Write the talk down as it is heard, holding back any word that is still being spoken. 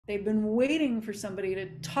They've been waiting for somebody to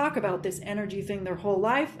talk about this energy thing their whole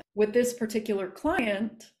life. With this particular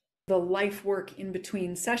client, the life work in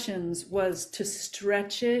between sessions was to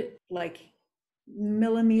stretch it like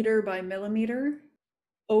millimeter by millimeter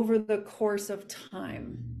over the course of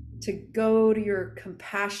time, to go to your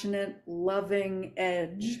compassionate, loving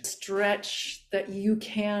edge, stretch that you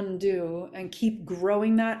can do, and keep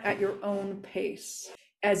growing that at your own pace,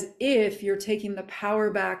 as if you're taking the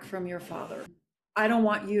power back from your father. I don't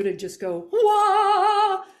want you to just go,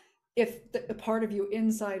 whoa, if the part of you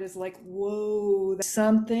inside is like, whoa,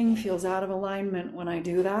 something feels out of alignment when I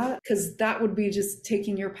do that, because that would be just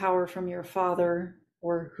taking your power from your father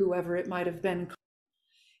or whoever it might have been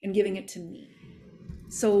and giving it to me.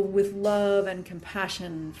 So with love and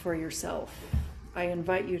compassion for yourself, I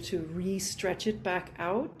invite you to re-stretch it back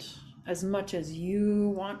out as much as you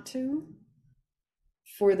want to,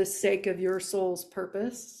 for the sake of your soul's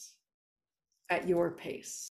purpose, at your pace.